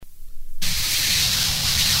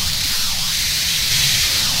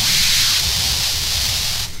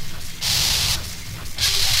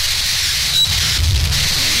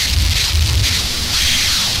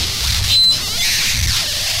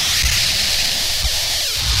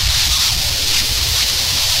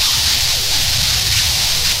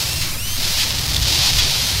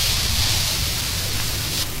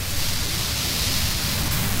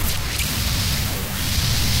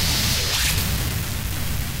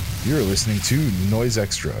You're listening to Noise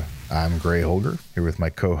Extra. I'm Gray Holger, here with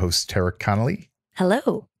my co-host Tara Connolly.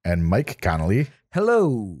 Hello. And Mike Connolly.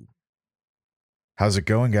 Hello. How's it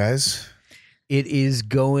going, guys? It is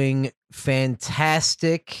going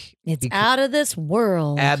fantastic. It's out of this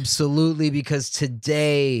world. Absolutely, because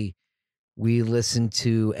today we listen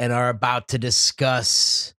to and are about to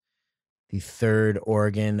discuss the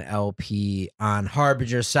Thirdorgan LP on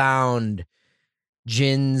Harbinger Sound.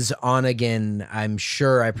 Jinzoningen. I'm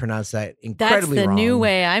sure I pronounced that incredibly That's the wrong. new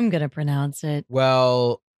way I'm going to pronounce it.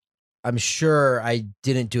 Well, I'm sure I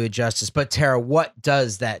didn't do it justice. But Tara, what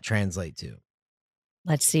does that translate to?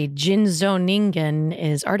 Let's see. Jinzoningen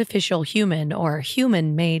is artificial human or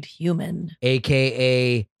human-made human.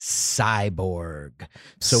 AKA cyborg.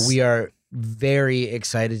 So we are very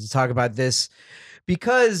excited to talk about this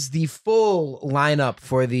because the full lineup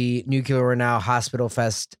for the Nuclear Renown Hospital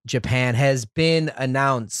Fest Japan has been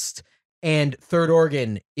announced, and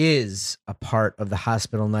Thirdorgan is a part of the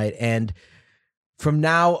hospital night. And from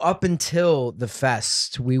now up until the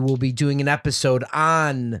fest, we will be doing an episode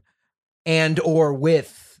on and or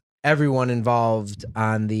with everyone involved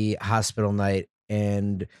on the hospital night.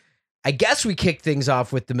 And I guess we kicked things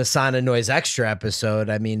off with the Masana Noise Extra episode.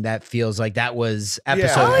 I mean, that feels like that was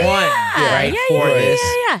episode one, right?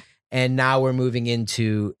 Yeah. And now we're moving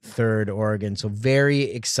into Thirdorgan. So very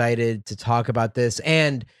excited to talk about this.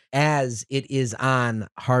 And as it is on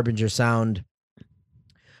Harbinger Sound,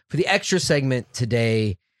 for the extra segment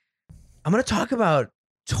today, I'm going to talk about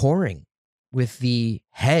touring with the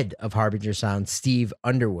head of Harbinger Sound, Steve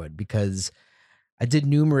Underwood, because I did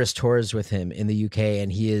numerous tours with him in the UK,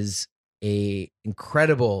 and he is a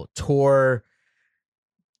incredible tour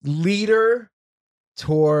leader,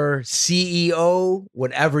 tour CEO,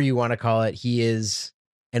 whatever you want to call it. He is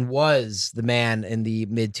and was the man in the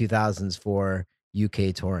mid 2000s for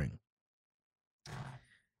UK touring.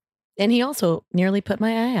 And he also nearly put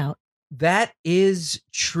my eye out. That is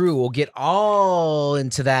true. We'll get all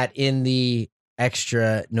into that in the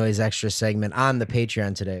extra Noise Extra segment on the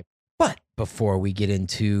Patreon today. But before we get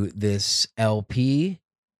into this LP,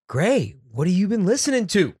 Gray, what have you been listening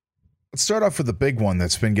to? Let's start off with the big one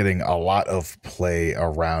that's been getting a lot of play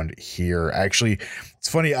around here. Actually, it's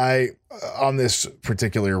funny. On this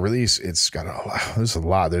particular release, it's got there's a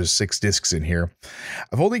lot. There's 6 discs in here.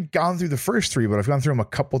 I've only gone through the first 3, but I've gone through them a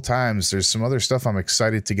couple times. There's some other stuff I'm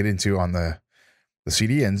excited to get into on the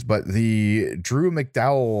CD ends, but the Drew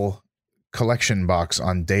McDowell collection box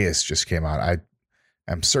on Deus just came out.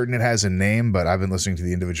 I'm certain it has a name, but I've been listening to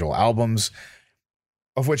the individual albums,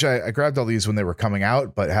 of which I grabbed all these when they were coming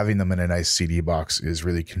out, but having them in a nice CD box is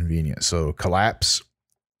really convenient. So Collapse,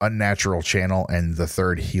 Unnatural Channel, and The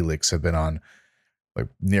Third Helix have been on like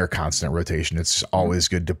near constant rotation. It's always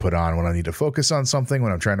good to put on when I need to focus on something,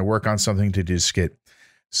 when I'm trying to work on something, to just get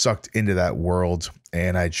sucked into that world.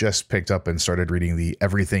 And I just picked up and started reading the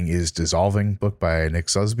Everything is Dissolving book by Nick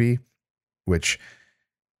Susby, which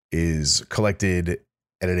is collected,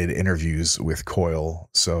 edited interviews with Coil.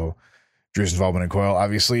 So Drew's involvement in Coil,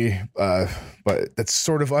 obviously, but that's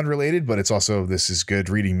sort of unrelated, but it's also, this is good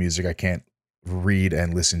reading music. I can't read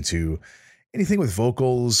and listen to anything with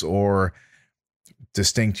vocals or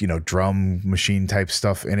distinct, drum machine type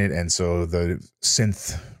stuff in it. And so the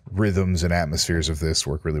synth rhythms and atmospheres of this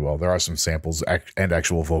work really well. There are some samples and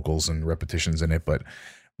actual vocals and repetitions in it, but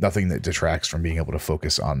nothing that detracts from being able to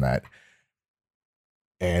focus on that.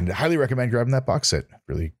 And highly recommend grabbing that box set.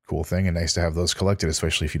 Really cool thing, and nice to have those collected,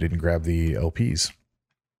 especially if you didn't grab the LPs.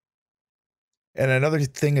 And another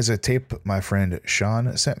thing is a tape my friend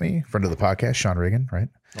Sean sent me, friend of the podcast, Sean Reagan, right?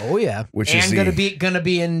 Oh yeah, which and is gonna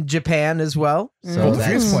be in Japan as well. So Well, the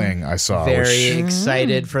Fuse playing I saw, very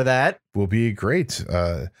excited for that. Will be great.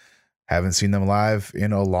 Haven't seen them live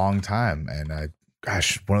in a long time, and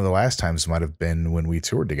one of the last times might have been when we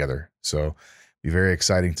toured together. So be very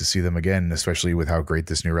exciting to see them again, especially with how great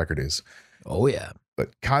this new record is. Oh yeah.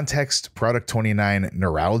 But Context Product 29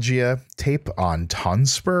 Neuralgia tape on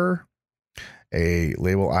Tonspur, a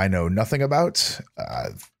label I know nothing about.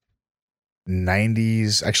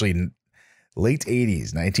 90s, actually late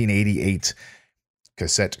 80s, 1988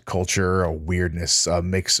 cassette culture, a weirdness, a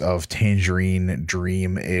mix of Tangerine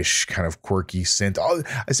Dream-ish kind of quirky synth.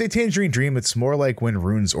 I say Tangerine Dream, it's more like when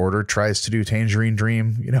Rune's Order tries to do Tangerine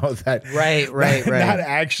Dream, that right. Not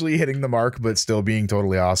actually hitting the mark, but still being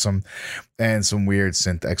totally awesome. And some weird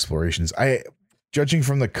synth explorations. Judging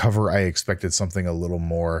from the cover, I expected something a little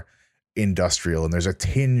more industrial, and there's a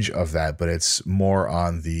tinge of that, but it's more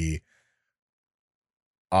on the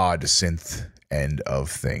odd synth end of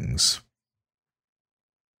things.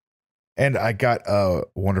 And I got a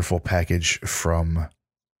wonderful package from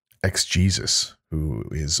Ex Jesus, who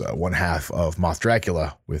is one half of Moth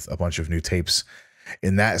Dracula, with a bunch of new tapes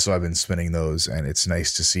in that. So I've been spinning those, and it's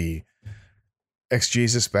nice to see Ex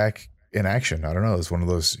Jesus back in action. I don't know. It's one of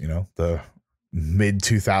those, the mid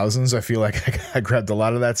 2000s. I feel like I grabbed a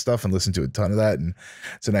lot of that stuff and listened to a ton of that. And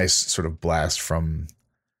it's a nice sort of blast from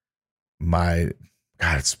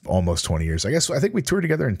it's almost 20 years. I think we toured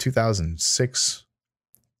together in 2006.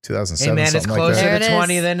 2007. Hey man, it's closer There to it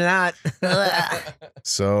 20 is. than not.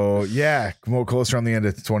 So yeah, more closer on the end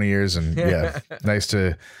of 20 years, and yeah, nice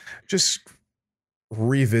to just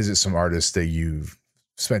revisit some artists that you've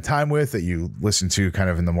spent time with, that you listen to kind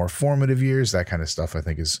of in the more formative years. That kind of stuff I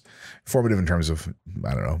think is formative in terms of,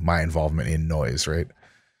 I don't know, my involvement in noise, right?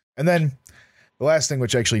 And then the last thing,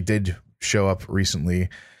 which actually did show up recently,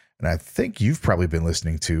 and I think you've probably been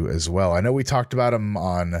listening to as well. I know we talked about them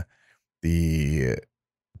on the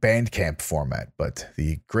Bandcamp format, but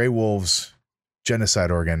the Grey Wolves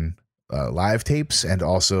Genocide Organ live tapes, and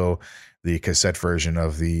also the cassette version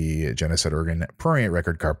of the Genocide Organ Prurient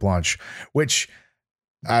record Carte Blanche, which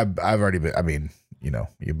I've already been,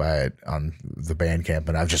 you buy it on the Bandcamp,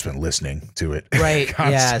 and I've just been listening to it. Right. Yeah,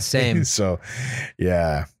 constantly. same. So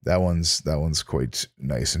yeah, that one's quite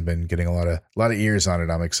nice, and been getting a lot of ears on it.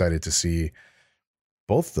 I'm excited to see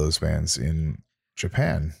both those bands in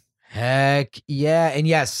Japan. Heck yeah. And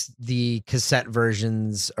yes, the cassette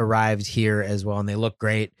versions arrived here as well, and they look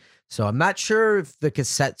great. So I'm not sure if the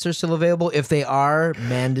cassettes are still available. If they are,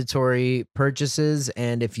 mandatory purchases.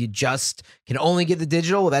 And if you just can only get the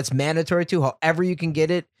digital, well, that's mandatory too. However you can get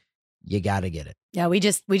it, you got to get it. Yeah, we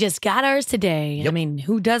just got ours today. Yep. I mean,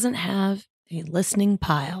 who doesn't have a listening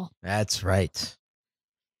pile? That's right.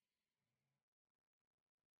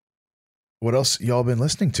 What else y'all been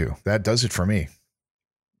listening to? That does it for me.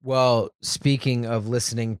 Well, speaking of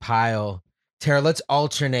listening pile, Tara, let's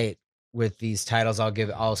alternate with these titles.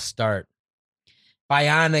 I'll start.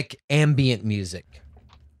 Bionic ambient music.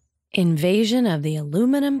 Invasion of the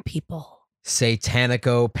Aluminum People.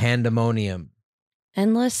 Satanico pandemonium.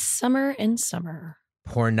 Endless Summer in Summer.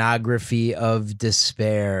 Pornography of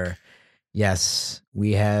despair. Yes,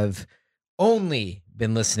 we have only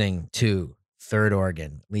been listening to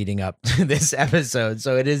Thirdorgan leading up to this episode.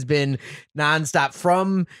 So it has been nonstop,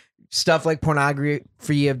 from stuff like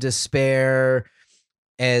Pornography of Despair,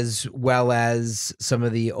 as well as some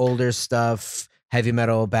of the older stuff, Heavy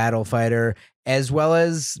Metal Battle Fighter, as well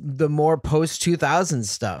as the more post 2000s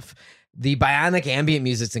stuff. The Bionic ambient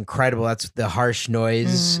music's incredible. That's the Harsh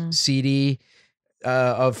Noise CD from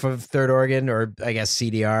Thirdorgan, or I guess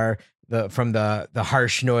CDR, from the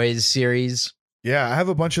Harsh Noise series. Yeah, I have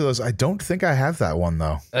a bunch of those. I don't think I have that one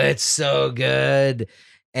though. It's so good.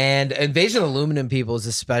 And Invasion of Aluminum People is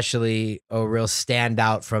especially a real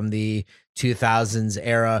standout from the 2000s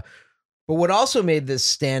era. But what also made this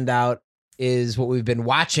stand out is what we've been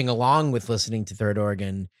watching along with listening to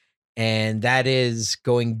Thirdorgan, and that is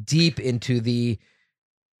going deep into the,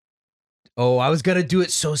 I was going to do it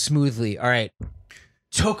so smoothly. All right.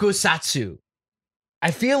 Tokusatsu. I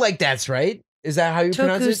feel like that's right. Is that how you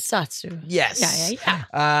pronounce it? Tokusatsu. Yes.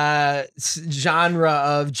 Yeah. Genre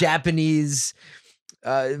of Japanese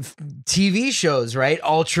TV shows, right?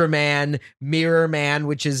 Ultraman, Mirror Man,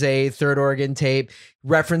 which is a Thirdorgan tape,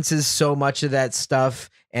 references so much of that stuff,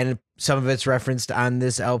 and some of it's referenced on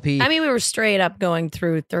this LP. I mean, we were straight up going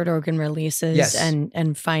through Thirdorgan releases, Yes.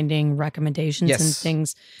 and finding recommendations Yes. and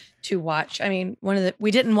things to watch. I mean,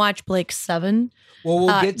 we didn't watch Blake 7. Well,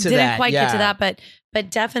 we'll get to that. Didn't quite get to that, but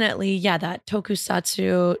definitely, yeah, that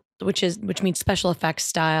tokusatsu, which means special effects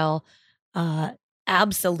style,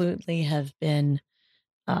 absolutely have been.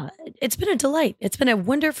 It's been a delight. It's been a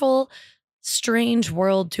wonderful, strange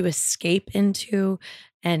world to escape into,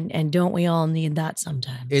 and don't we all need that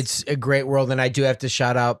sometimes? It's a great world, and I do have to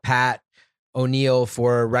shout out Pat O'Neill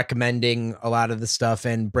for recommending a lot of the stuff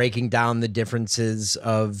and breaking down the differences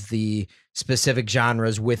of the specific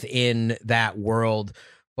genres within that world.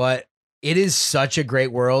 But it is such a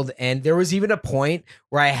great world. And there was even a point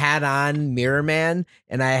where I had on Mirror Man,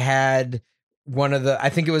 and I had one of I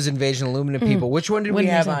think it was Invasion Aluminum People. Which one did we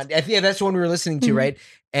have on? Yeah, that's the one we were listening to, right?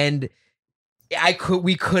 And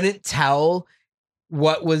we couldn't tell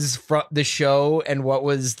what was from the show and what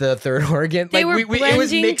was the Thirdorgan. They like were it was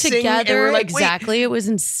blending mixing, together. and we're like, exactly. wait. It was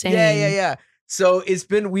insane. Yeah. So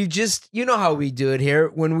we just, you know how we do it here.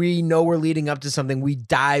 When we know we're leading up to something, we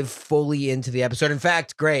dive fully into the episode. In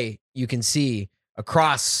fact, Gray, you can see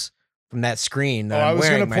across from that screen that I I'm was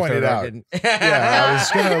wearing going to point it out. Thirdorgan. Yeah, I was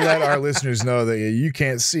going to let our listeners know that you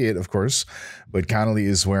can't see it, of course, but Connolly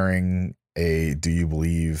is wearing a Do You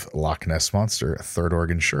Believe Loch Ness Monster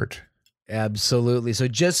Thirdorgan shirt. Absolutely. So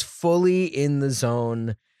just fully in the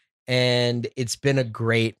zone. and it's been a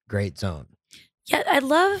great zone. Yeah, I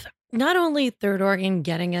love not only Thirdorgan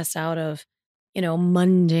getting us out of,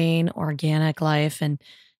 mundane organic life and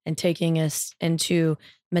taking us into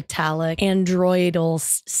metallic androidal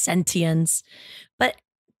sentience, but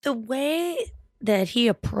the way that he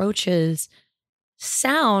approaches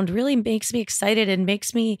sound really makes me excited and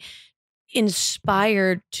makes me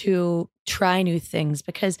inspired to try new things,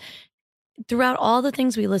 because throughout all the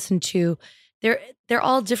things we listen to, they're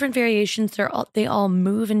all different variations. They all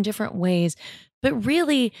move in different ways, but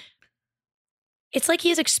really, it's like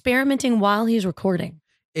he's experimenting while he's recording.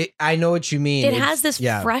 I know what you mean. It has this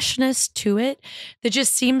freshness to it that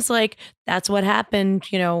just seems like that's what happened,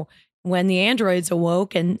 when the androids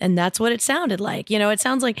awoke, and that's what it sounded like. It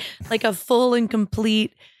sounds like a full and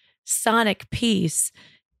complete sonic piece.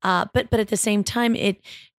 But at the same time, it,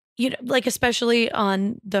 like especially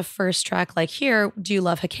on the first track, like here, Do You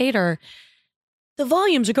Love Hakator? The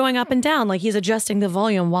volumes are going up and down, like he's adjusting the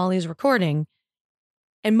volume while he's recording.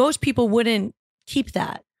 And most people wouldn't keep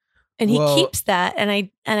that. And he keeps that, and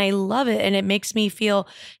I love it, and it makes me feel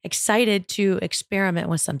excited to experiment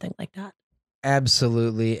with something like that.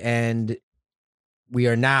 Absolutely. And we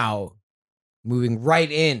are now moving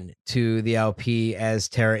right in to the LP as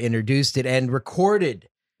Tara introduced it, and recorded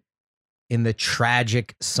in the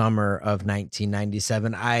tragic summer of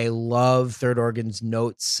 1997. I love Thirdorgan's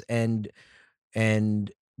notes and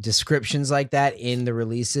descriptions like that in the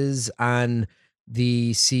releases on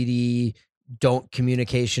the CD. Don't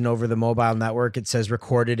Communication Over the Mobile Network. It says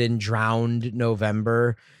recorded in drowned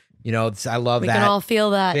November. I love that. We can all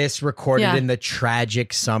feel that. This recorded in the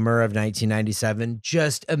tragic summer of 1997.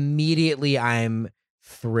 Just immediately I'm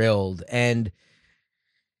thrilled. And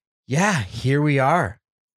yeah, here we are.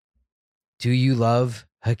 Do You Love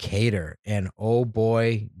Hakator? And oh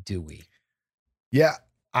boy, do we. Yeah.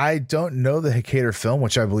 I don't know the Hakator film,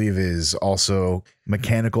 which I believe is also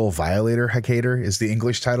Mechanical Violator Hakator is the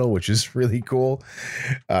English title, which is really cool.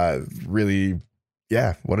 Really,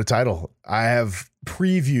 yeah, what a title. I have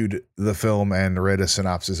previewed the film and read a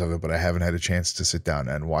synopsis of it, but I haven't had a chance to sit down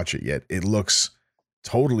and watch it yet. It looks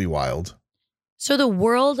totally wild. So the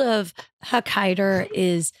world of Hakator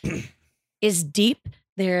is deep.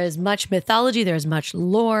 There is much mythology. There's much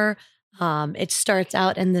lore. It starts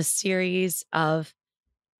out in this series of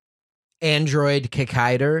Android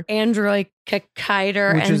Hakator.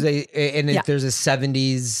 Which was there's a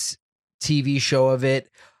 70s TV show of it,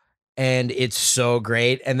 and it's so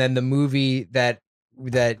great. And then the movie that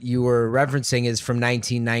you were referencing is from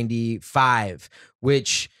 1995,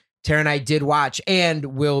 which Tara and I did watch and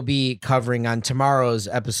will be covering on tomorrow's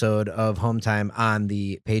episode of Home Time on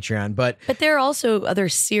the Patreon. But there are also other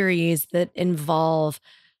series that involve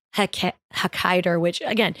Hakator, which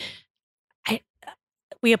again,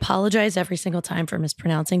 we apologize every single time for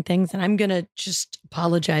mispronouncing things, and I'm gonna just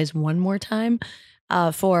apologize one more time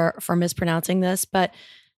for mispronouncing this. But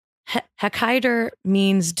Hakator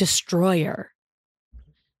means destroyer,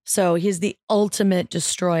 so he's the ultimate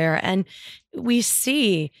destroyer, and we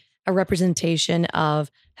see a representation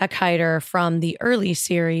of Hakator from the early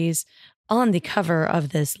series on the cover of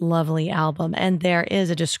this lovely album, and there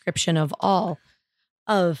is a description of all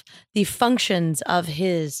of the functions of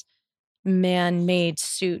his man-made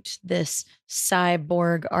suit, this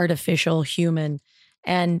cyborg artificial human.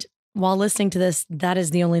 And while listening to this, that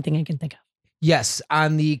is the only thing I can think of. Yes,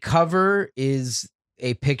 on the cover is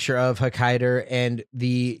a picture of Hakator, and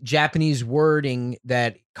the Japanese wording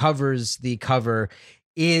that covers the cover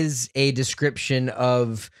is a description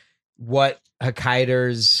of what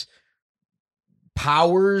Hakator's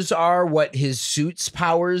powers are, what his suit's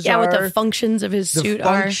powers are. Yeah, what the functions of his suit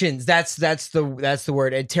are. Functions. That's the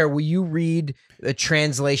word. And Tara, will you read the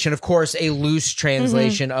translation? Of course, a loose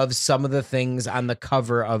translation of some of the things on the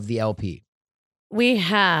cover of the LP. We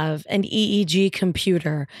have an EEG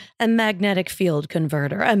computer, a magnetic field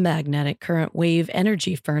converter, a magnetic current wave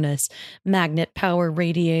energy furnace, magnet power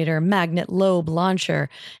radiator, magnet lobe launcher,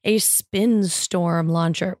 a spin storm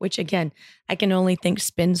launcher, which again, I can only think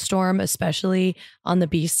spin storm, especially on the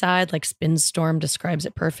B side, like spin storm describes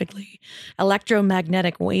it perfectly,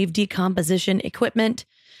 electromagnetic wave decomposition equipment,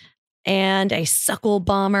 and a suckle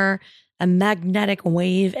bomber, a magnetic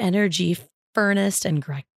wave energy furnace, and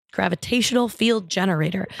gravitational field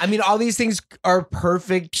generator. I mean, all these things are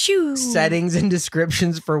perfect settings and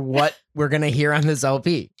descriptions for what we're going to hear on this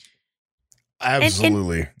LP.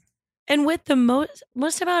 Absolutely. And with the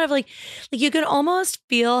most amount of like you can almost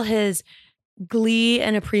feel his glee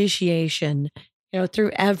and appreciation,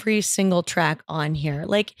 through every single track on here.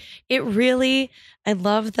 Like it really, I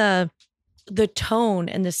love the tone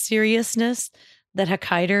and the seriousness that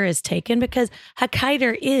Hokkaider is taken, because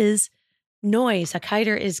Hokkaider is noise.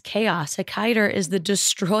 Hokkaider is chaos. Hokkaider is the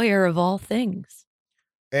destroyer of all things.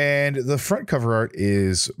 And the front cover art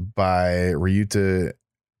is by Ryuta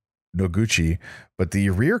Noguchi, but the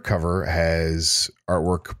rear cover has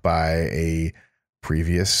artwork by a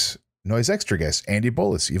previous Noise Extra guest, Andy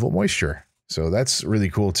Bolus, Evil Moisture. So that's really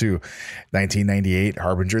cool too. 1998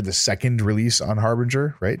 Harbinger, the second release on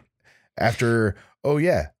Harbinger, right? After,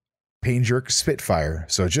 Pain Jerk Spitfire.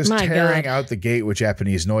 So just My tearing God. out the gate with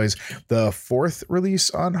Japanese noise. The fourth release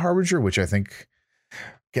on Harbinger, which I think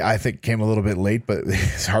came a little bit late, but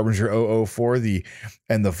it's Harbinger 004, the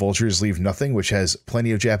Vultures Leave Nothing, which has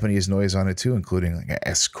plenty of Japanese noise on it too, including like a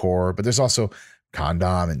S-Core, but there's also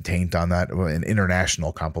Condom and Taint on that, an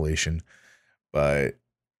international compilation. But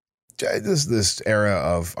this era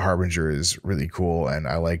of Harbinger is really cool, and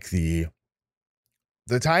I like the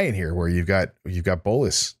tie-in here where you've got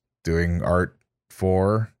Bolus doing art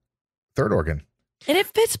for Thirdorgan. And it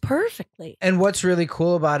fits perfectly. And what's really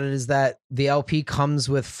cool about it is that the LP comes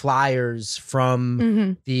with flyers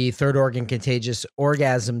from the Thirdorgan Contagious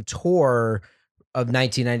Orgasm tour of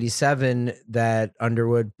 1997 that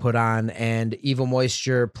Underwood put on, and Evil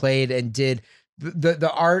Moisture played and did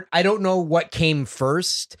the art. I don't know what came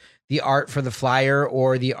first, the art for the flyer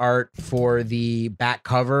or the art for the back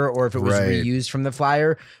cover, or if it was reused from the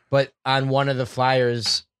flyer. But on one of the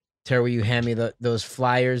flyers, Tara, will you hand me those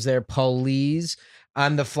flyers there, please?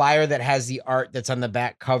 On the flyer that has the art that's on the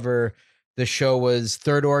back cover, the show was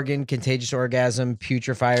Thirdorgan, Contagious Orgasm,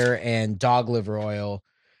 Putrefier, and Dog Liver Oil.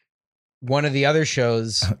 One of the other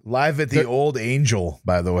shows, live at the Old Angel,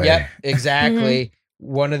 by the way. Yep, exactly.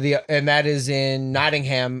 And that is in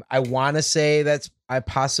Nottingham. I want to say I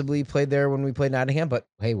possibly played there when we played Nottingham, but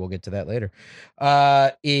hey, we'll get to that later.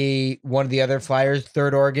 One of the other flyers,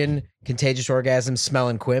 Thirdorgan, Contagious Orgasm, Smell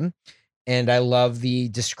and Quim. And I love the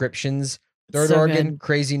descriptions. Thirdorgan,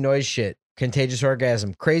 crazy noise shit. Contagious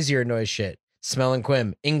Orgasm, crazier noise shit. Smell and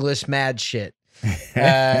Quim, English mad shit.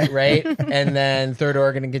 Right? And then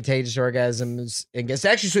Thirdorgan and Contagious Orgasms. And guess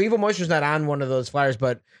actually, so Evil Moisture's not on one of those flyers,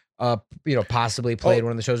 but possibly played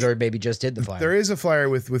one of the shows, or maybe just did the flyer. There is a flyer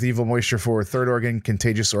with Evil Moisture for Thirdorgan,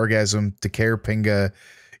 Contagious Orgasm, Takare Pinga,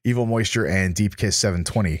 Evil Moisture, and Deep Kiss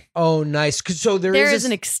 720. Oh, nice. So there is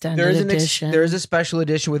an extended edition. There is a special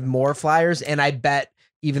edition with more flyers, and I bet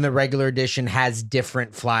even the regular edition has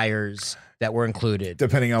different flyers that were included,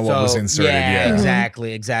 depending on what was inserted. Yeah,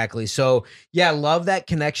 exactly. So yeah, love that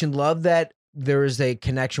connection. Love that there is a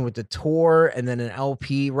connection with the tour and then an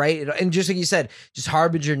LP, right? And just like you said, just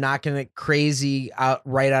Harbinger knocking it crazy out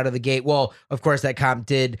right out of the gate. Well, of course, that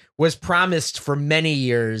comp was promised for many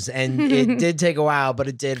years, and it did take a while, but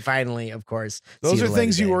it did finally, of course. Those are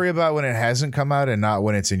things you worry about when it hasn't come out and not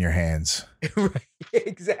when it's in your hands. Right,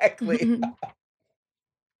 exactly.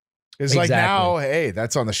 It's like now, hey,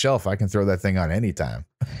 that's on the shelf. I can throw that thing on anytime.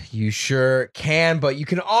 You sure can, but you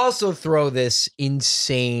can also throw this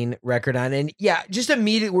insane record on. And yeah, just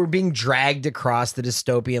immediately we're being dragged across the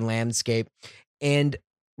dystopian landscape. And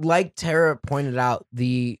like Tara pointed out,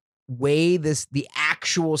 the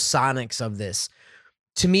actual sonics of this,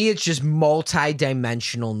 to me, it's just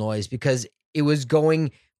multi-dimensional noise, because it was going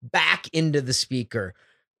back into the speaker,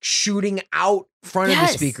 shooting out front of the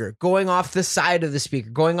speaker, going off the side of the speaker,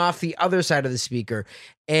 going off the other side of the speaker.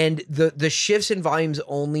 And the shifts in volumes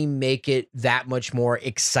only make it that much more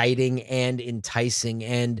exciting and enticing,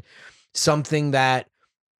 and something that,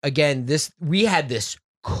 again, we had this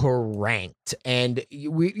cranked, and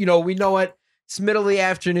we know it. It's middle of the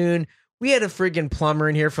afternoon. We had a friggin' plumber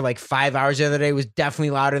in here for like 5 hours the other day. It was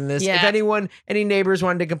definitely louder than this. Yeah. If any neighbors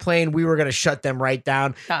wanted to complain, we were going to shut them right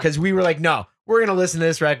down, because we were like, no, we're going to listen to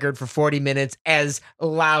this record for 40 minutes as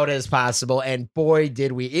loud as possible. And boy,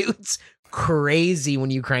 did we. It's crazy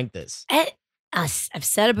when you crank this. I've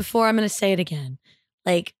said it before. I'm going to say it again.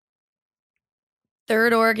 Like,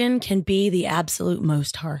 Thirdorgan can be the absolute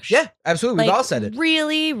most harsh. Yeah, absolutely. We've all said it.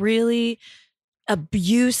 Really, really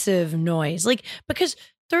abusive noise. Like, because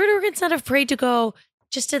Thirdorgan's not afraid to go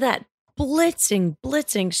just to that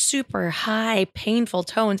blitzing, super high, painful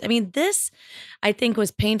tones. I mean, this, I think,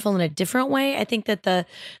 was painful in a different way. I think that the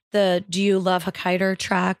Do You Love Hokkaido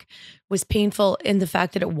track was painful in the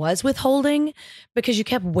fact that it was withholding, because you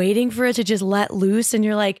kept waiting for it to just let loose, and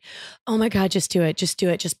you're like, oh my God, just do it,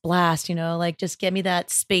 just blast, like just give me that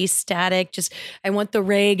space static. I want the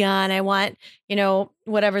ray gun. I want,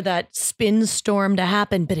 whatever, that spin storm to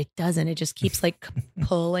happen, but it doesn't. It just keeps like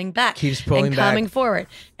pulling back, coming back. Forward,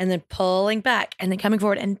 and then pulling back, and then coming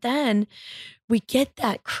forward. And then we get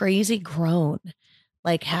that crazy groan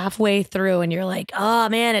like halfway through and you're like, oh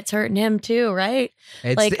man, it's hurting him too, right?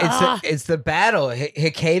 It's the battle.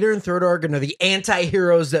 Hikator and Thirdorgan are the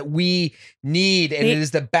anti-heroes that we need, and it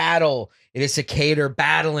is the battle. It is Hikator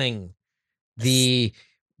battling the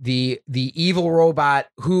evil robot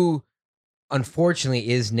who unfortunately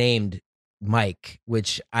is named Mike,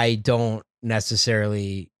 which I don't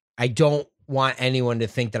want anyone to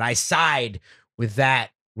think that I side with that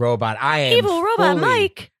robot. I am evil robot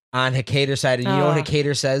Mike on Hikator's side. And you know what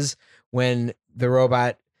Hikator says when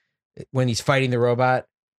he's fighting the robot?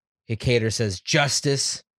 Hikator says,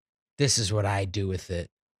 "Justice, this is what I do with it.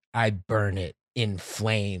 I burn it in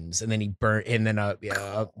flames." And then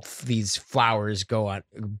these flowers go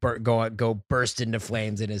burst into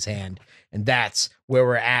flames in his hand. And that's where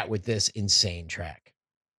we're at with this insane track.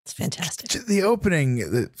 It's fantastic. The opening,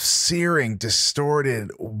 the searing, distorted,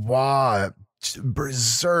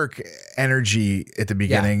 berserk energy at the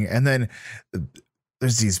beginning, and then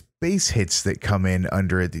there's these bass hits that come in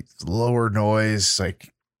under it, these lower noise,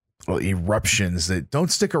 like little eruptions that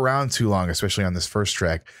don't stick around too long, especially on this first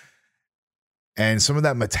track. And some of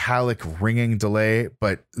that metallic ringing delay,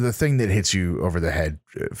 but the thing that hits you over the head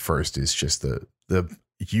first is just the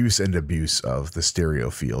use and abuse of the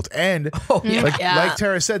stereo field. And like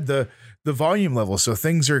Tara said, the volume level. So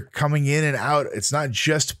things are coming in and out. It's not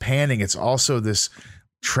just panning. It's also this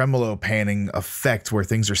tremolo panning effect where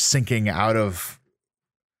things are sinking out of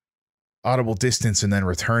audible distance and then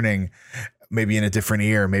returning maybe in a different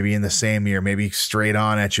ear, maybe in the same ear, maybe straight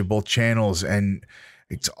on at you, both channels. And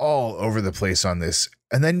it's all over the place on this.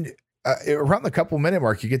 And then around the couple minute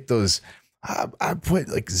mark, you get those, I put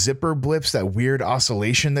like zipper blips, that weird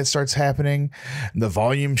oscillation that starts happening. The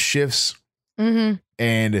volume shifts and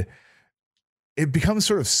it becomes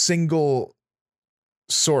sort of single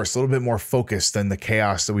source, a little bit more focused than the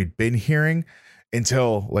chaos that we'd been hearing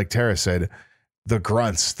until, like Tara said, the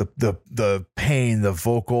grunts, the pain, the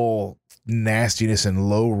vocal nastiness and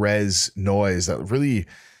low res noise, that really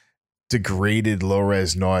degraded low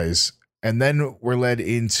res noise. And then we're led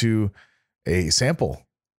into a sample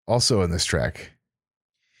also in this track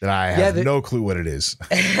that I have no clue what it is.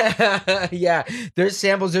 Yeah, there's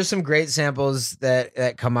samples. There's some great samples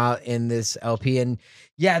that come out in this LP. And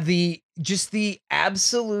yeah, the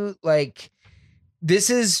absolute, like, this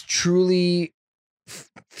is truly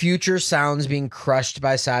future sounds being crushed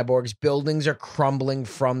by cyborgs. Buildings are crumbling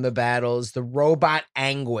from the battles. The robot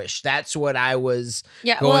anguish. That's what I was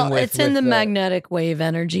going with. It's in the magnetic wave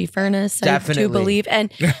energy furnace. Definitely. I do believe.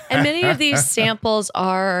 And many of these samples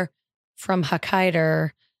are from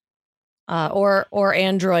Hikator or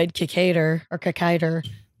Android Kikator,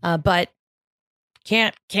 but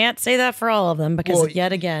can't say that for all of them because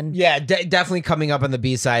yet again, definitely coming up on the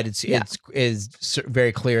B side, it's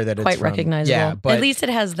very clear that quite it's recognizable. Yeah, but at least it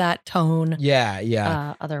has that tone.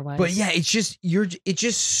 Yeah. Otherwise, but yeah, it's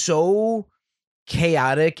just so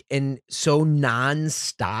chaotic and so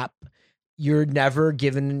nonstop. You're never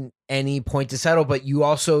given any point to settle, but you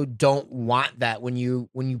also don't want that when you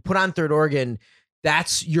put on Thirdorgan.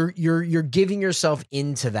 That's you're giving yourself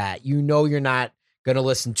into that. You know, you're not gonna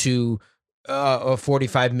listen to a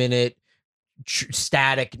 45-minute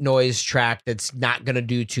static noise track that's not going to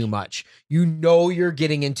do too much. You know, you're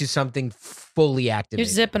getting into something fully activated.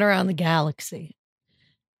 You're zipping around the galaxy.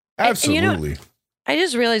 Absolutely. And, you know, I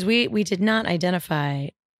just realized we did not identify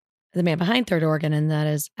the man behind Thirdorgan, and that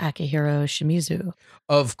is Akihiro Shimizu.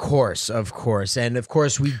 Of course. And of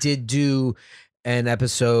course, we did do an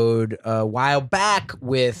episode a while back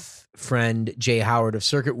with friend Jay Howard of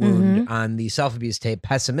Circuit Wound on the self-abuse tape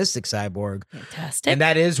Pessimistic Cyborg. Fantastic. And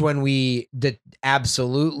that is when we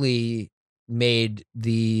absolutely made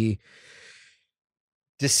the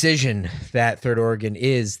decision that Thirdorgan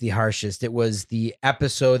is the harshest. It was the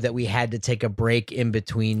episode that we had to take a break in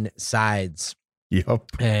between sides.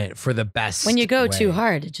 Yep. For the best. When you go too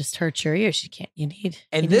hard, it just hurts your ears. You need.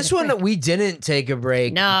 And this one, we didn't take a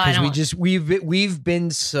break. No, because we've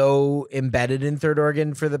been so embedded in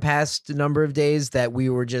Thirdorgan for the past number of days that we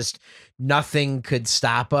were just, nothing could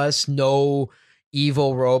stop us. No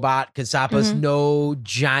evil robot could stop us. No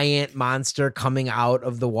giant monster coming out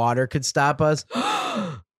of the water could stop us.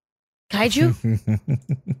 Kaiju?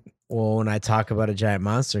 Well, when I talk about a giant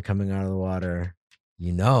monster coming out of the water,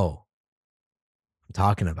 you know I'm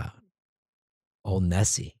talking about old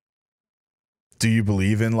Nessie. Do you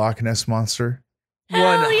believe in Loch Ness Monster?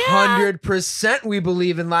 100% we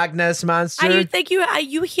believe in Loch Ness Monster. I do think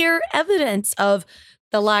you hear evidence of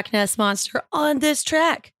the Loch Ness Monster on this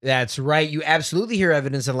track. That's right. You absolutely hear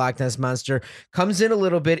evidence of Loch Ness Monster. Comes in a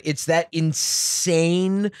little bit. It's that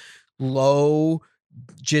insane, low,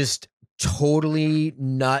 just totally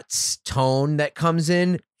nuts tone that comes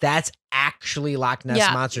in, that's actually Loch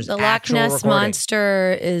Ness Monster's the Loch actual Ness recording.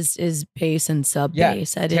 Monster is bass and sub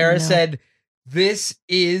bass. I didn't Tara know. said, "This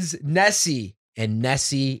is Nessie," and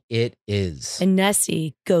Nessie it is. And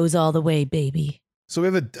Nessie goes all the way, baby. So we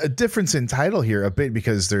have a difference in title here a bit,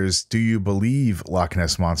 because there's Do You Believe Loch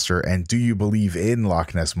Ness Monster and Do You Believe in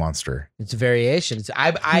Loch Ness Monster? It's a variation.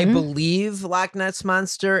 I believe Loch Ness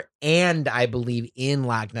Monster and I believe in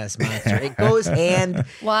Loch Ness Monster. It goes hand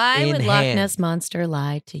Why in would Loch hand. Ness Monster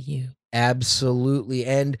lie to you? Absolutely.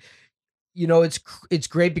 And you know, it's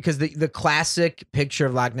great because the classic picture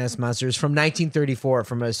of Loch Ness Monster is from 1934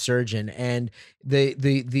 from a surgeon, and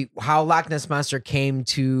the how Loch Ness Monster came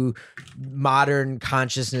to modern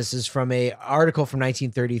consciousness is from a article from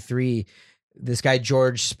 1933. This guy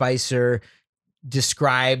George Spicer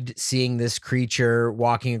described seeing this creature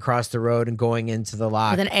walking across the road and going into the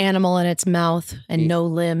loch With an animal in its mouth and no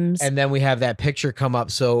limbs. and then we have that picture come up.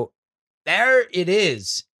 So there it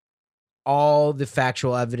is. All the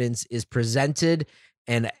factual evidence is presented,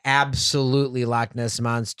 and absolutely Loch Ness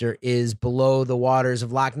Monster is below the waters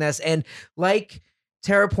of Loch Ness. And like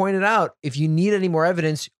Tara pointed out, if you need any more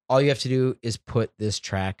evidence, all you have to do is put this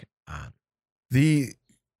track on. The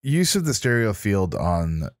use of the stereo field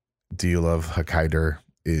on Do You Love Hokkaido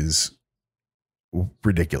is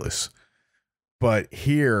ridiculous. But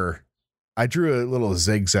here, I drew a little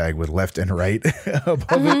zigzag with left and right above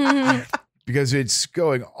it. Because it's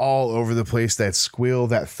going all over the place. That squeal,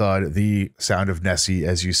 that thud, the sound of Nessie,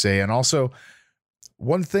 as you say. And also,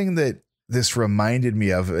 one thing that this reminded me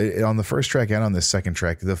of on the first track and on the second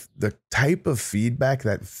track, the type of feedback,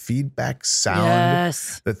 that feedback sound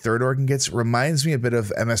that Thirdorgan gets reminds me a bit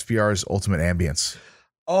of MSBR's Ultimate Ambience.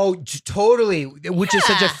 Oh, totally. Which is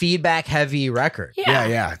such a feedback heavy record.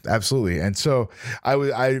 Yeah, absolutely. And so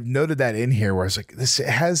I noted that in here where I was like, this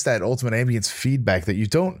has that Ultimate Ambience feedback that you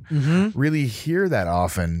don't really hear that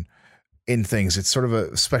often in things. It's sort of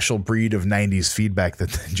a special breed of 90s feedback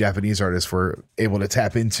that the Japanese artists were able to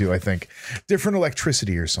tap into, I think. Different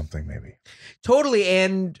electricity or something, maybe. Totally.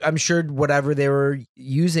 And I'm sure whatever they were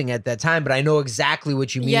using at that time, but I know exactly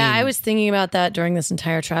what you mean. Yeah, I was thinking about that during this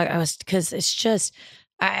entire track. Because it's just,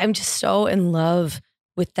 I'm just so in love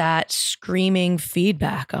with that screaming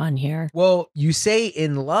feedback on here. Well, you say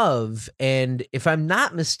in love, and if I'm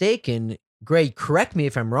not mistaken, Greg, correct me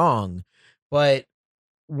if I'm wrong, but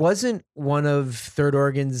wasn't one of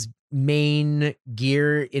Thirdorgan's main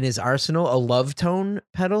gear in his arsenal a love tone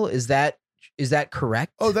pedal? Is that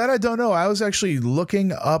correct? Oh, that I don't know. I was actually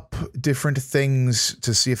looking up different things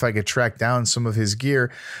to see if I could track down some of his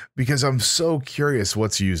gear, because I'm so curious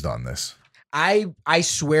what's used on this. I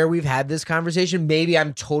swear we've had this conversation. Maybe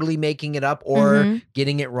I'm totally making it up or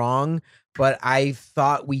getting it wrong, but I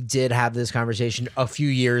thought we did have this conversation a few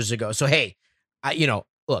years ago. So, hey,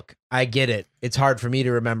 look, I get it. It's hard for me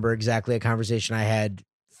to remember exactly a conversation I had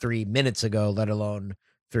 3 minutes ago, let alone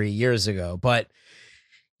 3 years ago. But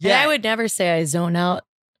yeah, and I would never say I zone out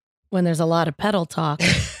when there's a lot of pedal talk.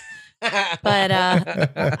 But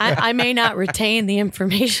I may not retain the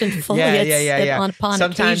information fully. Upon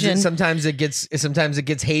occasion. Sometimes it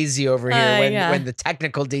gets hazy over here when the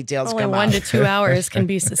technical details Only come out. 1 to 2 hours can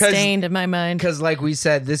be sustained in my mind. Because, like we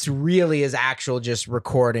said, this really is actual just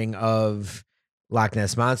recording of Loch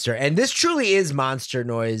Ness Monster, and this truly is monster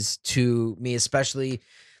noise to me, especially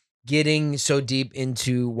getting so deep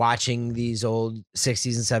into watching these old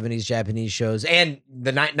 60s and 70s Japanese shows and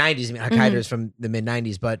the 90s. I mean, Hokkaido is from the mid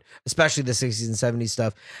 90s, but especially the 60s and 70s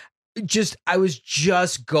stuff. I was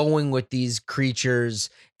just going with these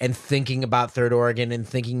creatures and thinking about Thirdorgan and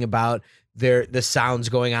thinking about the sounds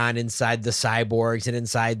going on inside the cyborgs and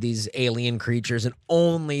inside these alien creatures, and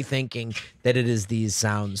only thinking that it is these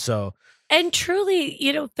sounds. So. And truly,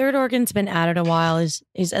 Thirdorgan's been at it a while. Is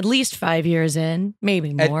at least 5 years in,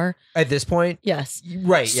 maybe more. At this point? Yes.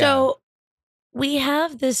 Right. So we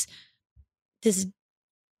have this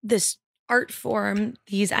art form,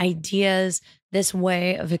 these ideas, this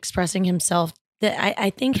way of expressing himself that I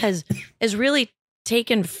think has really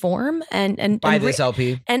taken form and by this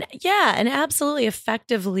LP. And absolutely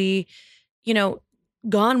effectively,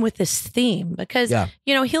 gone with this theme, because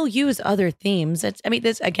he'll use other themes.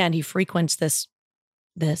 He frequents this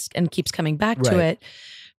and keeps coming back to it,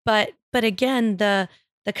 but again, the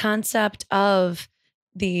concept of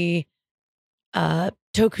the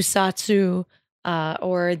tokusatsu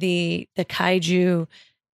or the kaiju,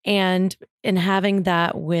 and having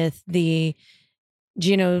that with the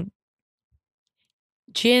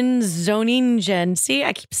Jinzoningen. See,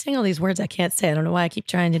 I keep saying all these words I can't say. I don't know why I keep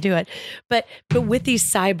trying to do it. But with these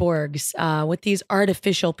cyborgs, with these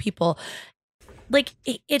artificial people, like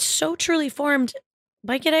it's so truly formed.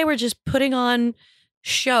 Mike and I were just putting on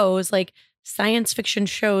shows, like science fiction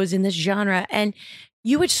shows in this genre, and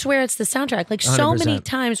you would swear it's the soundtrack. Like so 100%. many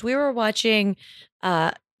times we were watching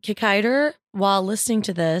Kikaider while listening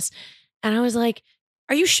to this, and I was like,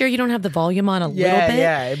 are you sure you don't have the volume on a little bit?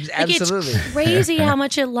 Yeah, Like, absolutely. it's crazy how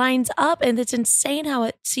much it lines up, and it's insane how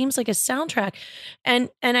it seems like a soundtrack. And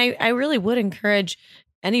I really would encourage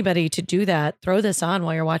anybody to do that. Throw this on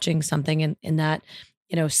while you're watching something in that,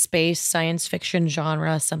 space science fiction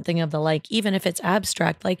genre, something of the like, even if it's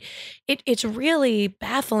abstract. Like it's really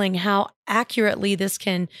baffling how accurately this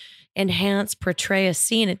can enhance, portray a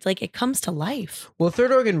scene. It's like it comes to life. Well,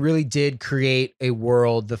 Thirdorgan really did create a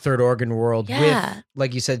world, the Thirdorgan world, Yeah. with,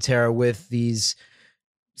 like you said, Tara, with these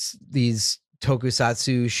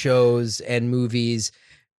tokusatsu shows and movies,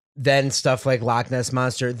 then stuff like Loch Ness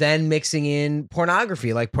Monster, then mixing in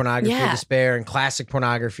pornography, like Pornography of Despair and classic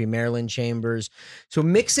pornography, Marilyn Chambers. So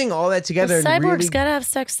mixing all that together. Well, and cyborgs really, gotta have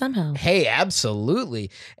sex somehow. hey,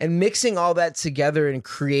 absolutely. And mixing all that together and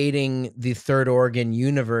creating the Thirdorgan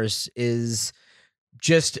universe is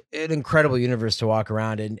just an incredible universe to walk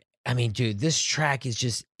around in. I mean, dude, this track is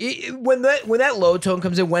just when that low tone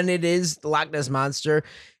comes in, when it is the Loch Ness Monster,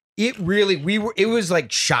 it really it was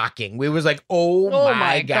like shocking. We was like, oh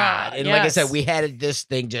my God. And like I said, we had this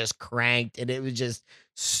thing just cranked, and it was just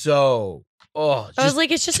so I was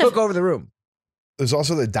like, it's just took over the room. There's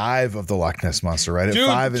also the dive of the Loch Ness Monster, right? At Dude,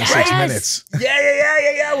 5 and yes. 6 minutes.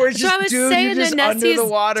 Yeah. Where it's So I just, was dude, saying you're just that under Nessie's the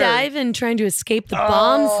water. diving, trying to escape the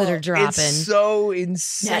bombs that are dropping. It's so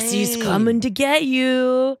insane. Nessie's coming to get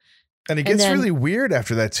you. And it gets really weird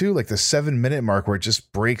after that too, like the 7-minute mark where it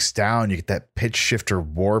just breaks down. You get that pitch shifter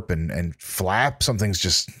warp and flap. Something's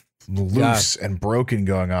just loose and broken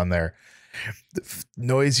going on there.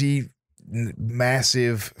 Noisy,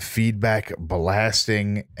 massive feedback,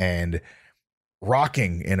 blasting and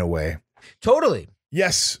rocking in a way. Totally.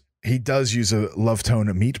 Yes, he does use a love tone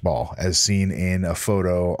meatball as seen in a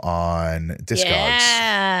photo on Discogs.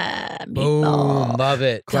 Yeah. Boom. Meatball. Love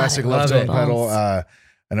it. Classic Love love tone it. pedal.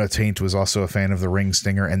 I know Taint was also a fan of the Ring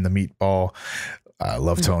Stinger and the Meatball.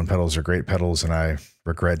 Love tone pedals are great pedals, and I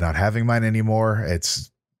regret not having mine anymore.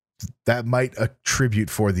 That might attribute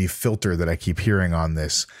for the filter that I keep hearing on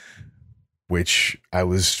this, which I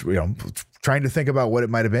was trying to think about what it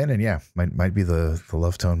might have been, and might be the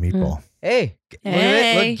love tone Meatball. Hey,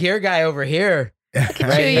 look, gear guy over here. Look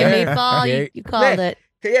at you, Meatball. You called it.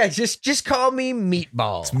 Yeah, just call me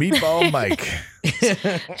Meatball. It's Meatball Mike.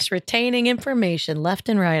 Just retaining information left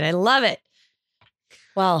and right. I love it.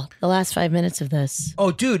 Well, the last 5 minutes of this.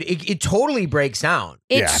 Oh, dude, it totally breaks down.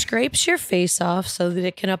 It scrapes your face off so that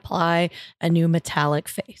it can apply a new metallic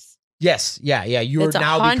face. Yes. Yeah. You're it's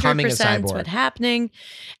now becoming a 100% cyborg. what's happening.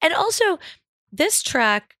 And also, this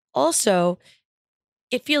track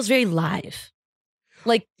it feels very live.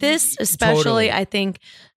 Like this, especially, Totally. I think,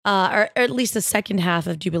 or at least the second half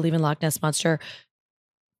of Do You Believe in Loch Ness Monster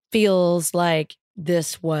feels like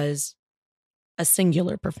this was a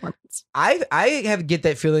singular performance. I get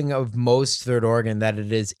that feeling of most Thirdorgan, that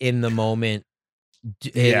it is in the moment.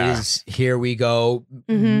 It is here we go.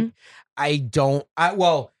 Mm-hmm.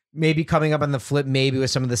 Well, maybe coming up on the flip, maybe with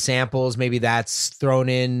some of the samples, maybe that's thrown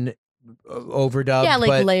in overdubbed. Yeah, like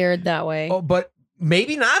but, layered that way. Oh, but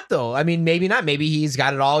maybe not though. I mean, maybe not. Maybe he's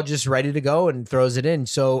got it all just ready to go and throws it in.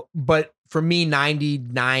 So, but for me,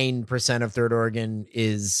 99% of Thirdorgan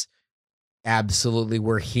is absolutely,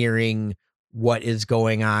 we're hearing what is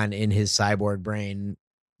going on in his cyborg brain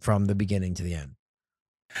from the beginning to the end.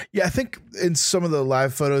 Yeah, I think in some of the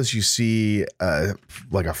live photos you see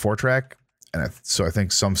like a 4-track, and so I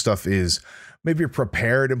think some stuff is maybe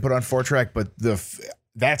prepared and put on 4-track, but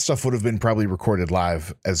that stuff would have been probably recorded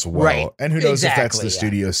live as well. Right. And who knows if that's the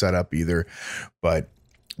studio setup either, but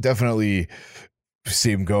definitely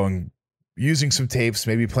see him using some tapes,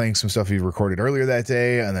 maybe playing some stuff he recorded earlier that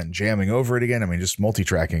day and then jamming over it again. I mean, just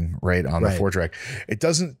multi-tracking right on the 4-track. It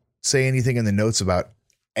doesn't say anything in the notes about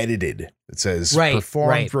edited. It says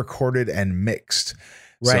performed, recorded, and mixed.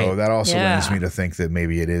 Right. So that also leads me to think that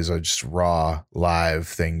maybe it is a just raw live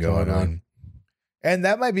thing going on. And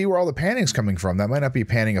that might be where all the panning's coming from. That might not be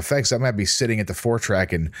panning effects. That might be sitting at the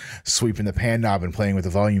 4-track and sweeping the pan knob and playing with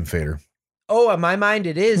the volume fader. Oh, in my mind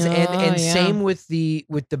it is. And same with the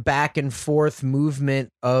back and forth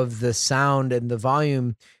movement of the sound and the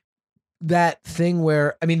volume. That thing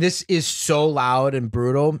where, I mean, this is so loud and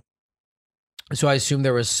brutal. So I assume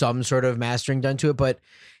there was some sort of mastering done to it, but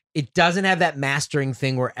it doesn't have that mastering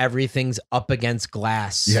thing where everything's up against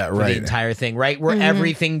glass for the entire thing, right? Where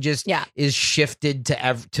everything just is shifted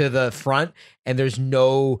to the front and there's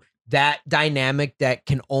no that dynamic that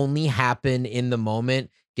can only happen in the moment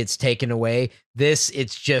gets taken away.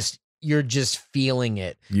 It's just, you're just feeling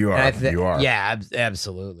it. You are. You are. Yeah,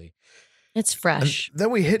 absolutely. It's fresh. And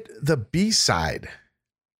then we hit the B-side.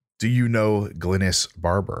 Do you know Glynis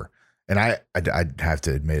Barber? And I have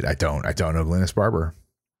to admit, I don't know Glynis Barber.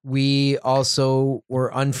 We also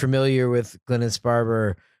were unfamiliar with Glynis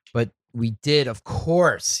Barber, but we did, of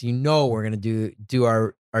course, we're going to do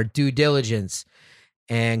our due diligence.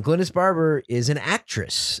 And Glynis Barber is an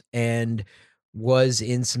actress and was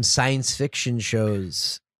in some science fiction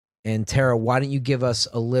shows. And Tara, why don't you give us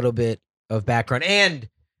a little bit of background, and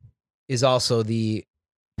is also the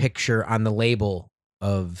picture on the label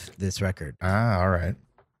of this record. All right.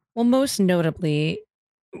 Well, most notably,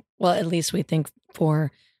 well, at least we think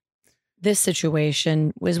for this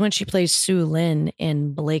situation, was when she plays Sue Lin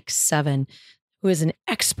in Blake 7, who is an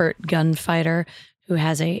expert gunfighter who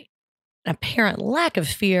has an apparent lack of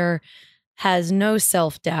fear, has no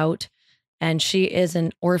self-doubt, and she is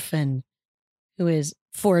an orphan who is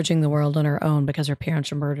foraging the world on her own because her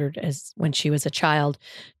parents were murdered when she was a child.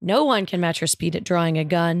 No one can match her speed at drawing a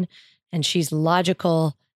gun, and she's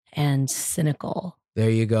logical and cynical. There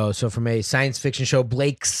you go. So from a science fiction show,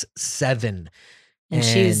 Blake's 7. And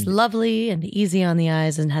she's lovely and easy on the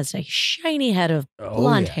eyes and has a shiny head of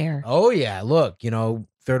blonde hair. Oh, yeah. Look,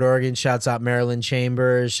 Thirdorgan shouts out Marilyn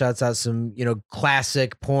Chambers, shouts out some,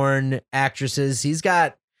 classic porn actresses. He's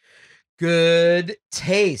got good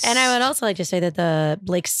taste. And I would also like to say that the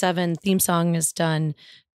Blake 7 theme song is done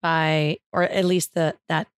by, or at least that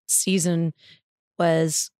season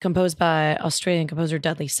was composed by Australian composer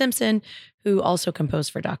Dudley Simpson, who also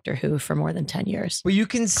composed for Doctor Who for more than 10 years. Well, you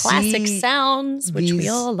can classic see sounds, which we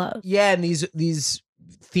all love. Yeah, and these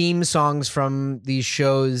theme songs from these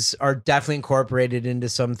shows are definitely incorporated into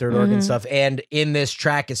some Thirdorgan stuff. And in this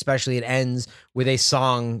track, especially, it ends with a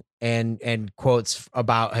song and quotes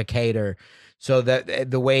about Hakater. So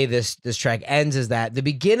that the way this track ends is that the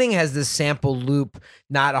beginning has this sample loop,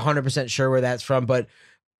 not 100% sure where that's from, but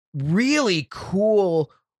really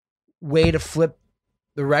cool way to flip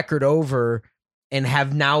the record over and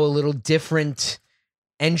have now a little different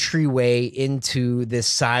entryway into this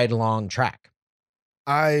side-long track.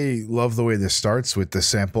 I love the way this starts with the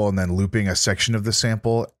sample and then looping a section of the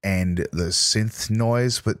sample and the synth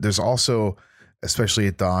noise. But there's also, especially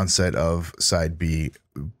at the onset of side B,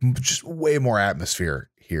 just way more atmosphere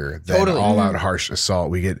here than all out harsh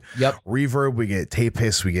assault. We get reverb, we get tape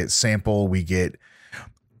hiss, we get sample, we get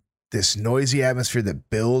this noisy atmosphere that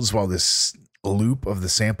builds while this loop of the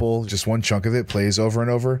sample, just one chunk of it, plays over and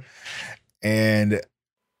over. And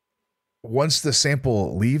once the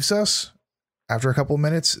sample leaves us, after a couple of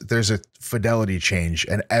minutes, there's a fidelity change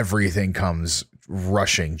and everything comes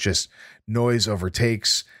rushing. Just noise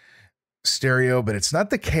overtakes stereo, but it's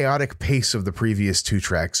not the chaotic pace of the previous two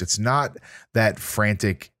tracks. It's not that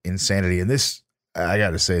frantic insanity. And this, I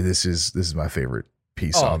got to say, this is my favorite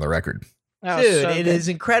piece on the record. Dude, it is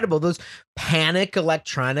incredible. Those panic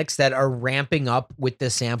electronics that are ramping up with the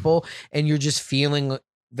sample, and you're just feeling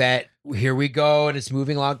that here we go, and it's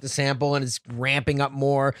moving along the sample, and it's ramping up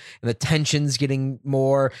more, and the tension's getting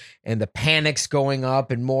more, and the panic's going up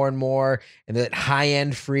and more, and that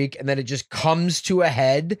high-end freak, and then it just comes to a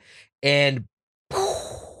head, and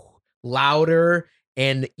louder,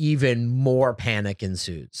 and even more panic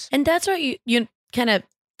ensues. And that's what you kind of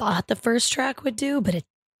thought the first track would do, but it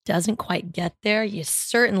doesn't quite get there. You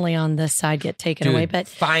certainly on this side get taken away, but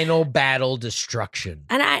final battle destruction.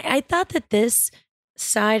 And I thought that this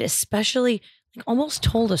side especially almost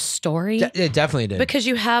told a story. It definitely did, because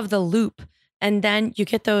you have the loop, and then you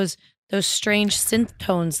get those strange synth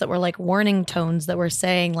tones that were like warning tones that were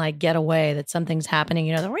saying like get away, that something's happening.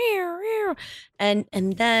 The and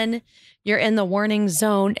then you're in the warning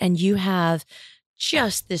zone, and you have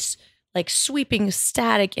just this like sweeping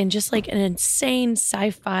static and just like an insane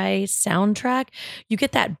sci-fi soundtrack. You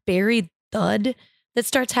get that buried thud that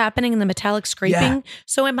starts happening in the metallic scraping. Yeah.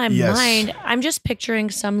 So in my mind, I'm just picturing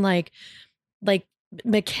some like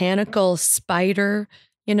mechanical spider,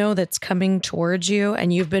 that's coming towards you,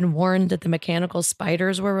 and you've been warned that the mechanical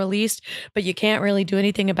spiders were released, but you can't really do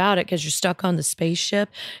anything about it because you're stuck on the spaceship.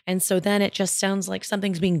 And so then it just sounds like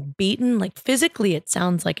something's being beaten, like physically it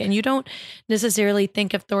sounds like, and you don't necessarily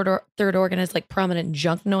think of Thirdorgan as like prominent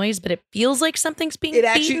junk noise, but it feels like something's being beaten.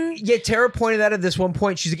 Actually, Tara pointed out at this one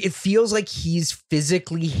point, she's like, it feels like he's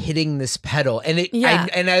physically hitting this pedal. And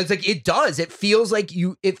I was like, it does. It feels like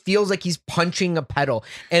he's punching a pedal.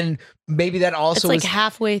 And maybe that also it's like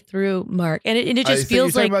halfway through, Mark, and it just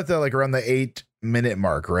feels like about that, like around the minute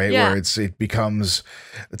mark, right? Yeah. Where it's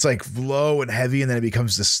like low and heavy, and then it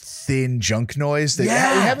becomes this thin junk noise that we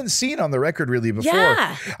haven't seen on the record really before.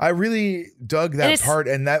 Yeah. I really dug that part,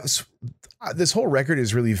 and that's this whole record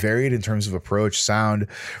is really varied in terms of approach, sound,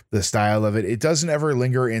 the style of it. It doesn't ever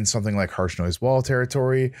linger in something like harsh noise wall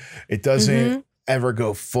territory. It doesn't ever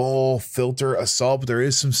go full filter assault, but there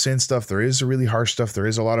is some synth stuff. There is a really harsh stuff. There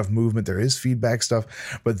is a lot of movement. There is feedback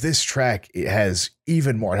stuff. But this track, it has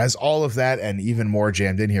even more. It has all of that and even more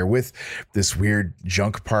jammed in here with this weird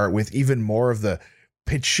junk part, with even more of the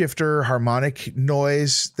pitch shifter harmonic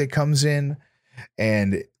noise that comes in.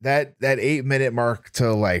 And that 8-minute mark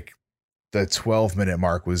to like the 12-minute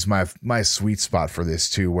mark was my sweet spot for this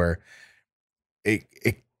too, where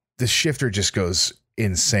the shifter just goes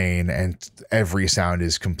insane and every sound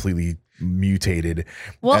is completely mutated.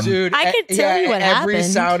 Well, dude, I could tell you what every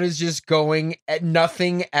happened. sound is just going,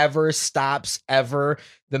 nothing ever stops ever.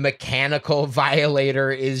 The mechanical violator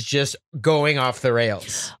is just going off the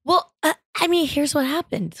rails. Well, I mean, here's what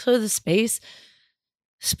happened. So the space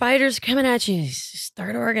spiders coming at you,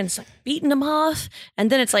 Thirdorgan's like beating them off, and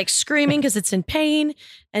then it's like screaming because it's in pain,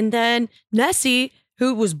 and then Nessie,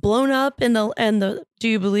 who was blown up in the Do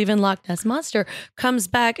You Believe in Loch Ness Monster, comes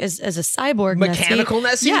back as a cyborg Mechanical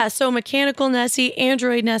Nessie? Yeah, so mechanical Nessie,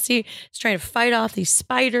 android Nessie is trying to fight off these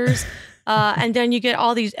spiders. And then you get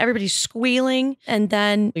everybody squealing, and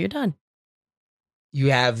then you're done. You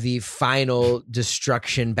have the final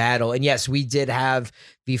destruction battle. And yes, we did have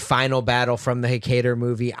the final battle from the Hikator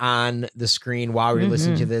movie on the screen while we were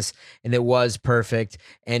listening to this, and it was perfect.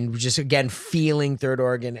 And just, again, feeling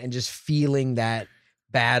Thirdorgan and just feeling that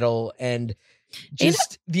battle, and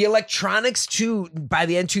just the electronics too, by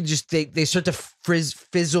the end too, just they start to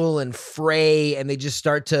fizzle and fray, and they just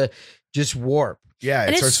start to just warp. Yeah,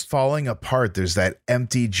 it starts falling apart. There's that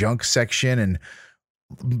empty junk section and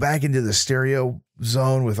back into the stereo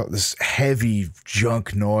zone with this heavy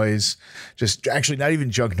junk noise. Just actually not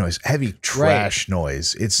even junk noise, heavy trash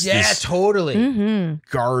noise. It's totally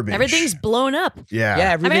garbage. Everything's blown up. Yeah.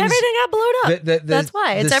 Everything got blown up. That's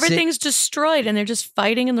why. Everything's sit- destroyed, and they're just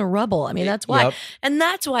fighting in the rubble. I mean, that's why. Yep. And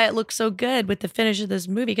that's why it looks so good with the finish of this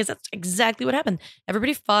movie, because that's exactly what happened.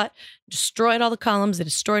 Everybody fought, destroyed all the columns, they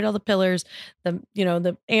destroyed all the pillars.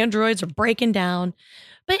 The androids are breaking down.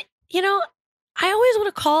 But, I always want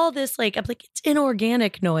to call this it's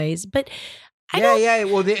inorganic noise, but Well, I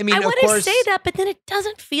want to say that, but then it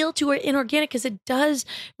doesn't feel too inorganic, because it does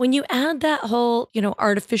when you add that whole,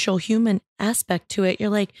 artificial human aspect to it. You're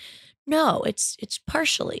like, no, it's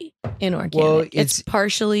partially inorganic. Well, it's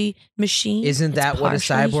partially machine. Isn't that what a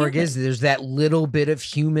cyborg is? There's that little bit of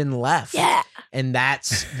human left. Yeah. And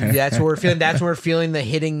that's what we're feeling. That's where we're feeling the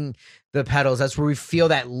hitting the pedals. That's where we feel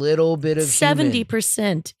that little bit of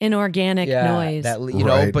 70% inorganic noise.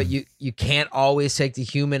 But you can't always take the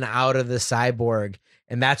human out of the cyborg.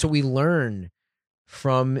 And that's what we learn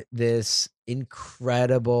from this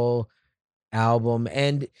incredible album.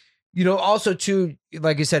 And also too,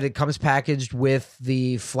 like you said, it comes packaged with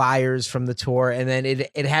the flyers from the tour, and then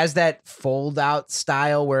it has that fold out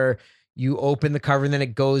style where you open the cover and then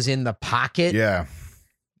it goes in the pocket. Yeah.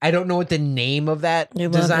 I don't know what the name of that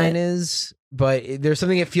design is, but there's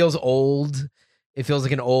something that feels old. It feels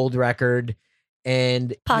like an old record.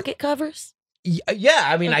 And pocket covers? Yeah,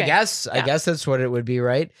 I mean, okay. I guess that's what it would be,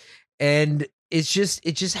 right? And it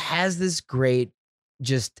just has this great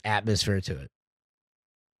just atmosphere to it.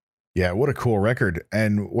 Yeah, what a cool record,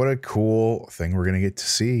 and what a cool thing we're going to get to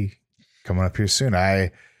see coming up here soon.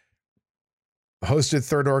 I hosted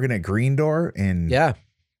Thirdorgan at Green Door in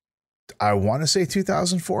I want to say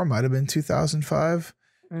 2004, might have been 2005.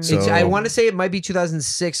 So I want to say it might be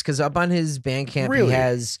 2006, because up on his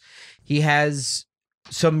Bandcamp he has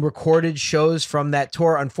some recorded shows from that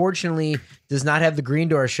tour. Unfortunately, does not have the Green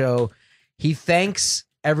Door show. He thanks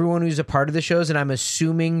everyone who's a part of the shows, and I'm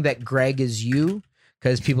assuming that Greg is you,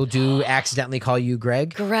 because people do accidentally call you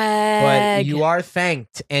Greg. But you are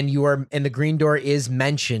thanked, and the Green Door is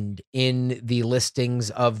mentioned in the listings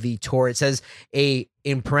of the tour. It says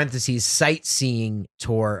in parentheses, sightseeing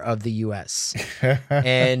tour of the US.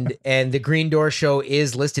 and the Green Door show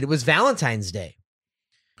is listed. It was Valentine's Day.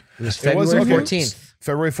 It was February 14th.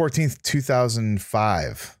 February 14th,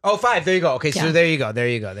 2005. Oh, 5. There you go. Okay, so there you go.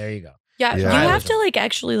 Yeah, you have to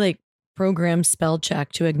actually program spell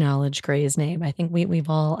check to acknowledge Gray's name. I think we've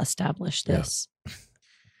all established this.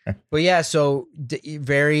 Yeah. But yeah, so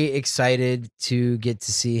very excited to get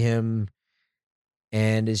to see him,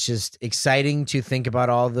 and it's just exciting to think about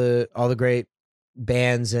all the great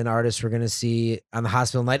bands and artists we're going to see on the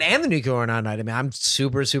Hospital night and the Nuclear Night. I mean, I'm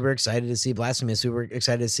super, super excited to see Blasphemy. Super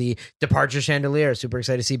excited to see Departure Chandelier. Super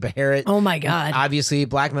excited to see Beharit. Oh my God. Obviously,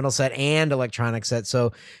 black metal set and electronic set.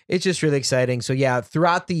 So it's just really exciting. So yeah,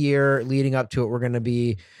 throughout the year leading up to it, we're going to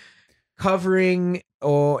be covering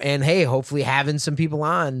and hey, hopefully having some people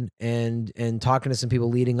on and talking to some people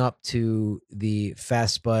leading up to the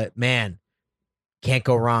fest. But man, can't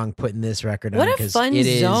go wrong putting this record on. What a fun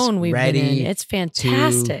zone we've been in. It's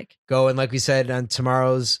fantastic. Go. And like we said, on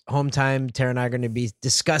tomorrow's home time, Tara and I are going to be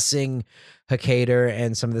discussing Hakator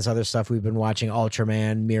and some of this other stuff we've been watching,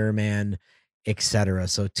 Ultraman, Mirror Man, etc.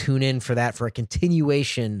 So tune in for that, for a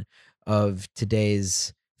continuation of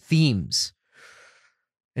today's themes.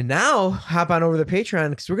 And now hop on over to the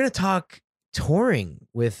Patreon because we're going to talk touring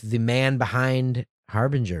with the man behind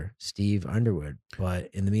Harbinger, Steve Underwood.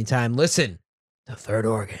 But in the meantime, listen. The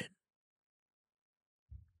Thirdorgan.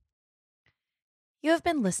 You have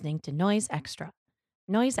been listening to Noise Extra.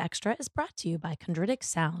 Noise Extra is brought to you by Chondritic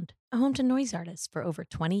Sound, a home to noise artists for over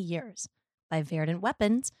 20 years, by Verdant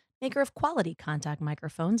Weapons, maker of quality contact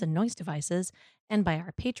microphones and noise devices, and by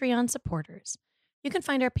our Patreon supporters. You can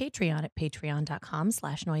find our Patreon at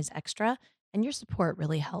patreon.com/noiseextra, and your support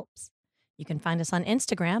really helps. You can find us on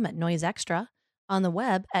Instagram at Noise Extra, on the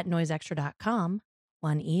web at noiseextra.com,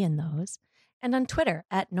 1 E in those, and on Twitter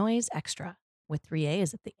at Noise Extra, with 3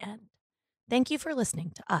 A's at the end. Thank you for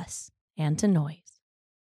listening to us and to Noise.